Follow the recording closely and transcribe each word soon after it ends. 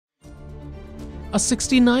A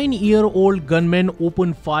 69-year-old gunman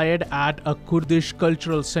opened fire at a Kurdish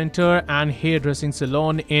cultural center and hairdressing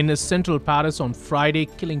salon in central Paris on Friday,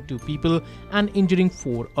 killing 2 people and injuring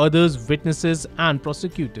 4 others, witnesses and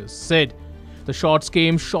prosecutors said. The shots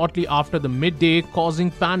came shortly after the midday,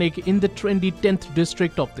 causing panic in the trendy 10th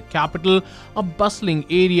district of the capital, a bustling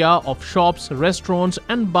area of shops, restaurants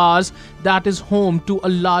and bars that is home to a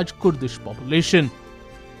large Kurdish population.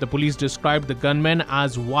 The police described the gunman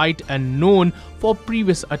as white and known for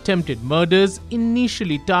previous attempted murders,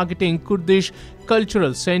 initially targeting Kurdish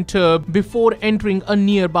Cultural Center before entering a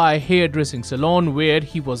nearby hairdressing salon where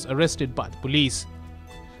he was arrested by the police.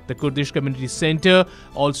 The Kurdish Community Center,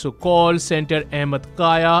 also called Center Ahmed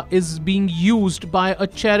Kaya, is being used by a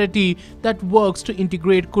charity that works to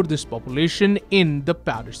integrate Kurdish population in the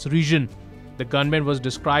Paris region. The gunman was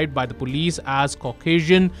described by the police as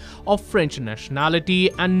Caucasian, of French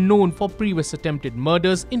nationality and known for previous attempted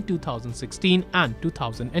murders in 2016 and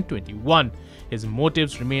 2021. His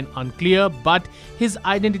motives remain unclear, but his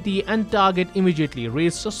identity and target immediately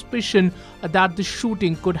raised suspicion that the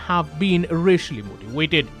shooting could have been racially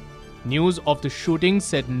motivated. News of the shooting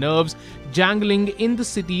set nerves jangling in the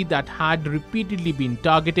city that had repeatedly been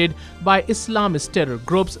targeted by Islamist terror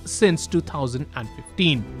groups since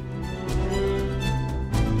 2015.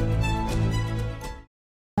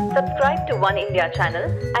 Subscribe to Oneindia channel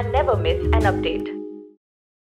and never miss an update.